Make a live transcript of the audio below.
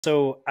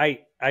So I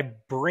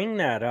bring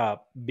that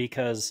up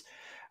because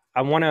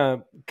I want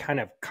to kind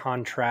of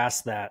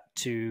contrast that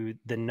to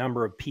the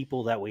number of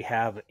people that we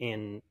have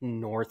in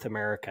North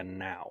America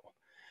now,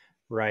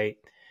 right?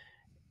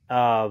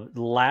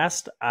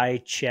 Last I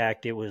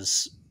checked, it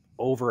was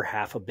over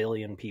 500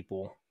 million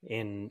people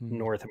in Mm.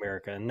 North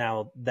America. And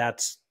now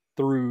that's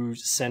through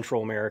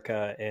Central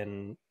America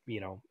and,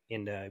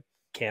 into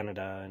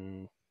Canada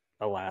and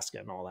Alaska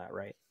and all that,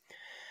 right?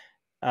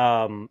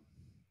 Um,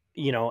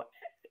 you know,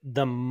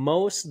 the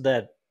most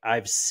that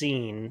I've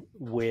seen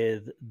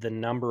with the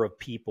number of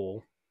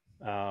people,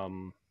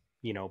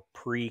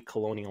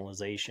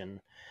 pre-colonialization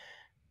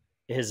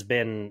has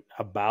been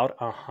about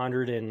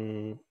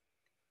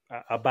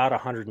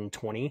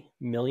 120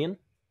 million,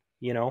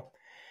 you know,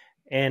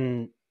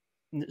 and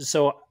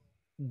so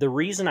the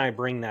reason I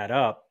bring that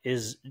up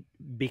is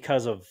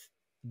because of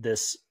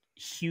this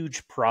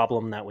huge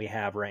problem that we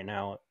have right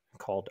now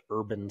called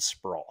urban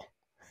sprawl.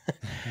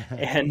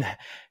 And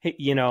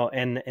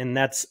and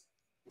that's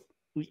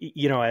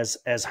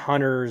as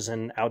hunters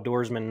and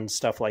outdoorsmen and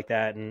stuff like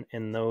that,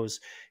 and those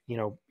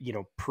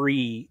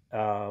pre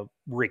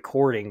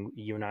recording,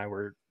 you and I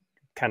were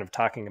kind of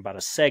talking about a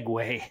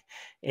segue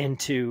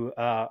into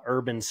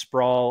urban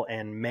sprawl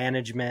and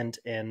management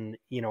and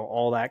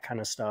all that kind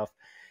of stuff.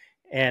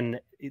 And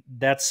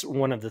that's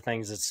one of the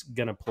things that's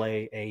going to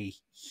play a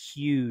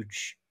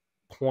huge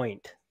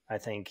point, I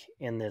think,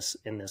 in this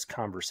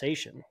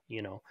conversation.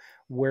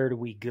 Where do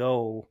we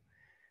go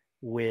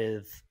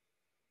with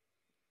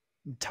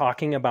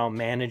talking about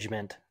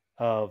management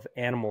of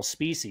animal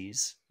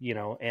species,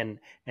 and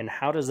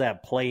how does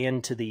that play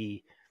into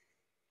the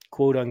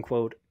quote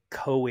unquote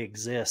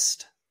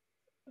coexist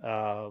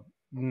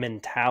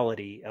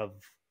mentality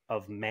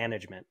of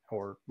management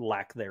or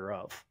lack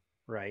thereof,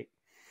 right?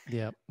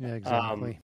 Yeah, yeah, Um, exactly.